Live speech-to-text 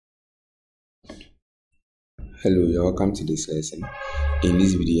Hello, you're welcome to this lesson. In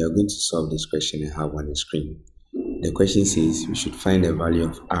this video, you're going to solve this question I have on the screen. The question says we should find the value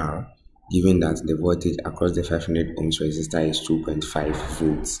of R given that the voltage across the 500 ohms resistor is 2.5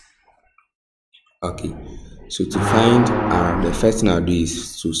 volts. Okay, so to find R, the first thing I'll do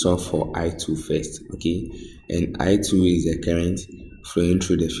is to solve for I2 first. Okay, and I2 is the current flowing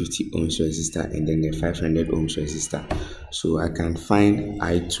through the 50 ohms resistor and then the 500 ohms resistor. So I can find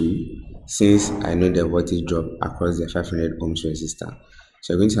I2 since I know the voltage drop across the 500 ohms resistor.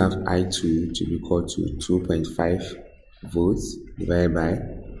 So I'm going to have I2 to be equal to 2.5 volts divided by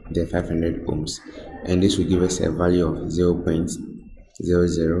the 500 ohms, and this will give us a value of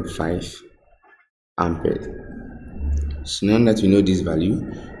 0.005 amperes. So now that we know this value,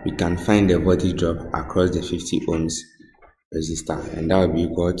 we can find the voltage drop across the 50 ohms resistor, and that will be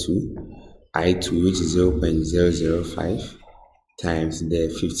equal to I2, which is 0.005 times the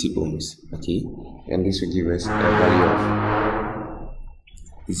 50 ohms. Okay, and this will give us a value of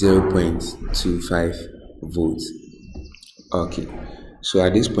 0.25 volts. Okay, so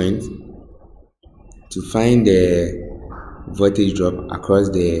at this point, to find the voltage drop across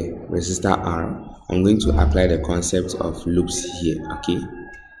the resistor R, I'm going to apply the concept of loops here. Okay,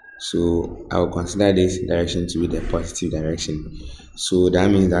 so I will consider this direction to be the positive direction. So that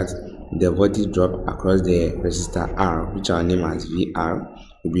means that the voltage drop across the resistor R, which I'll name as VR,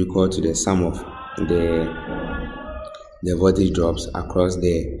 will be equal to the sum of the voltage drops across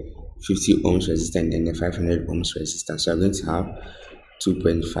the 50 ohms resistor and then the 500 ohms resistor. So I'm going to have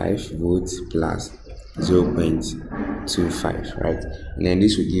 2.5 volts plus 0.25, right? And then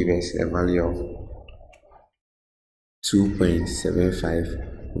this will give us a value of 2.75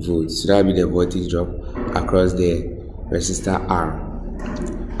 volts. So that will be the voltage drop across the resistor R.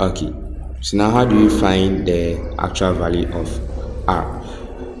 Okay, so now how do we find the actual value of R?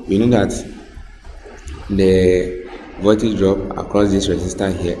 We know that the voltage drop across this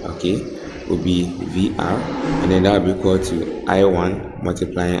resistor here, okay, will be VR, and then that will be equal to I1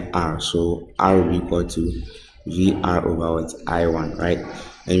 multiplying R. So R will be equal to VR over what? I1, right?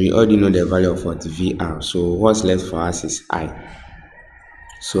 And we already know the value of what? VR. So what's left for us is I.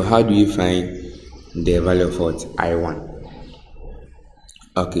 So how do you find the value of what? I1?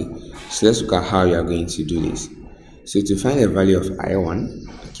 Okay, so let's look at how you are going to do this. So to find the value of I1,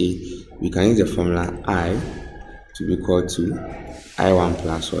 okay, we can use the formula I to be equal to I1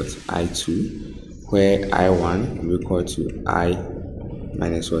 plus what? I2, where I1 will be equal to I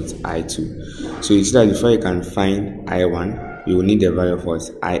minus what? I2. So you see that before you can find I1, we will need the value of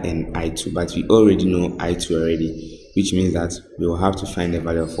what? I and I2, but we already know I2 already, which means that we will have to find the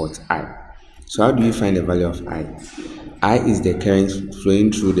value of what? I. So how do you find the value of I? I is the current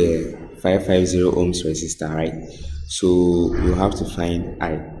flowing through the 550 ohms resistor, right? So you have to find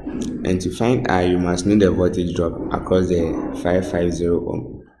I, and to find I, you must know the voltage drop across the 550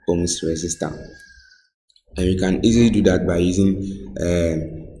 ohms resistor, and you can easily do that by using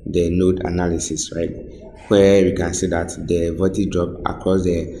the node analysis, right? Where we can see that the voltage drop across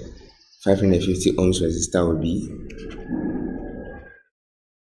the 550 ohms resistor will be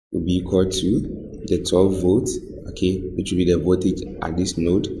equal to the 12 volts, okay, which will be the voltage at this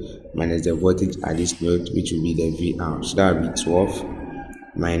node minus the voltage at this node, which will be the VR. So that will be 12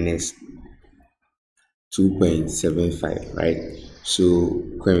 minus 2.75, right? So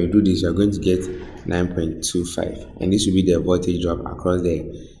when we do this, we are going to get 9.25, and this will be the voltage drop across the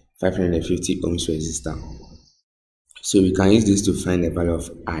 550 ohms resistor. So we can use this to find the value of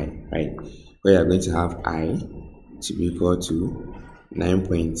I, right? Where you are going to have I to be equal to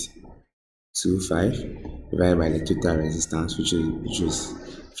 9.25 divided by the total resistance, which is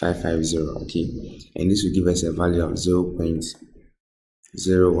 550, okay, and this will give us a value of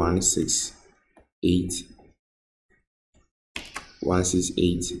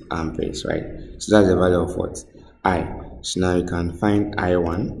 0.0168 amperes, right? So that's the value of what? I. So now you can find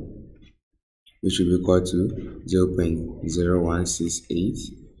I1, which will be equal to 0.0168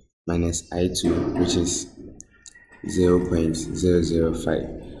 minus I2, which is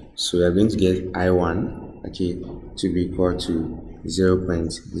 0.005. So we are going to get I1, okay, to be equal to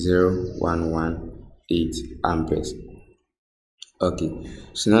 0.0118 amperes. Okay,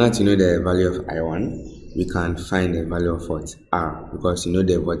 so now that you know the value of I1, we can find the value of what? R, because you know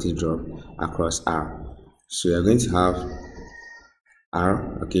the voltage drop across R. So we are going to have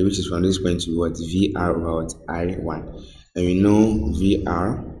R, okay, which is from this point to what? VR over what? I1, and we know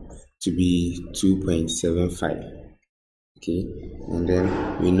VR to be 2.75. okay, and then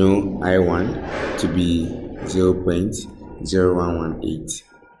we know I1 to be 0.0118.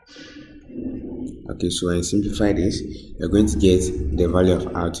 okay, so when you simplify this, you're going to get the value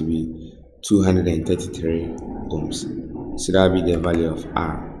of R to be 233 ohms. So that will be the value of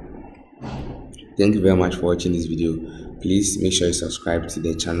R. Thank you very much for watching this video. Please make sure you subscribe to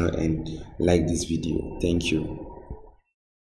the channel and like this video. Thank you.